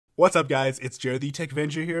What's up guys, it's Jared the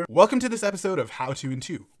TechVenger here. Welcome to this episode of How To in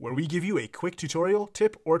 2, where we give you a quick tutorial,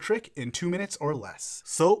 tip, or trick in 2 minutes or less.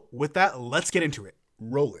 So with that, let's get into it.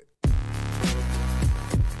 Roll it.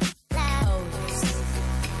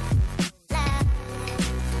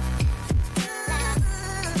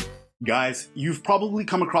 Guys, you've probably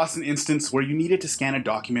come across an instance where you needed to scan a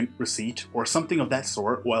document, receipt, or something of that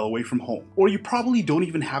sort while away from home. Or you probably don't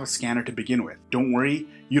even have a scanner to begin with. Don't worry,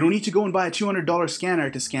 you don't need to go and buy a $200 scanner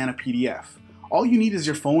to scan a PDF. All you need is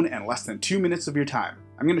your phone and less than 2 minutes of your time.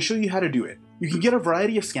 I'm going to show you how to do it. You can get a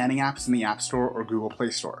variety of scanning apps in the App Store or Google Play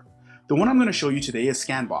Store. The one I'm going to show you today is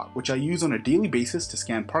ScanBot, which I use on a daily basis to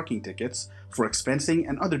scan parking tickets for expensing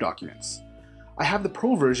and other documents. I have the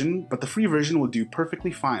Pro version, but the free version will do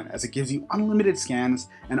perfectly fine as it gives you unlimited scans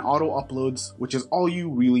and auto uploads, which is all you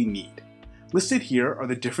really need. Listed here are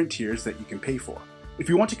the different tiers that you can pay for. If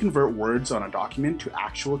you want to convert words on a document to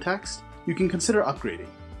actual text, you can consider upgrading.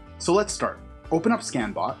 So let's start. Open up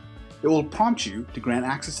ScanBot. It will prompt you to grant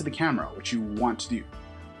access to the camera, which you want to do.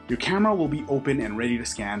 Your camera will be open and ready to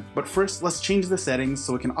scan, but first let's change the settings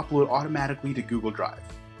so it can upload automatically to Google Drive.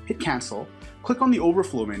 Hit cancel, click on the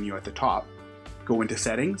overflow menu at the top, go into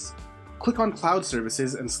settings, click on cloud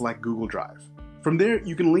services and select Google Drive. From there,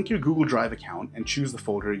 you can link your Google Drive account and choose the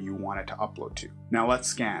folder you want it to upload to. Now let's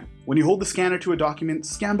scan. When you hold the scanner to a document,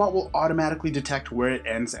 ScanBot will automatically detect where it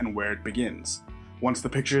ends and where it begins. Once the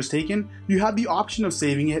picture is taken, you have the option of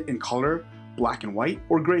saving it in color, black and white,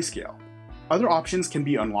 or grayscale. Other options can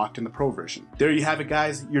be unlocked in the Pro version. There you have it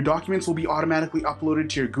guys, your documents will be automatically uploaded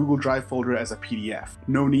to your Google Drive folder as a PDF.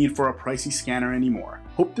 No need for a pricey scanner anymore.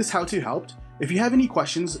 Hope this how-to helped. If you have any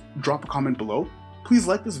questions, drop a comment below. Please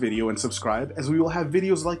like this video and subscribe as we will have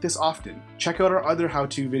videos like this often. Check out our other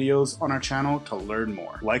how-to videos on our channel to learn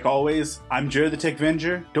more. Like always, I'm Jared the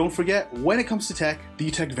TechVenger. Don't forget, when it comes to tech,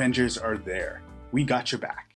 the TechVengers are there. We got your back.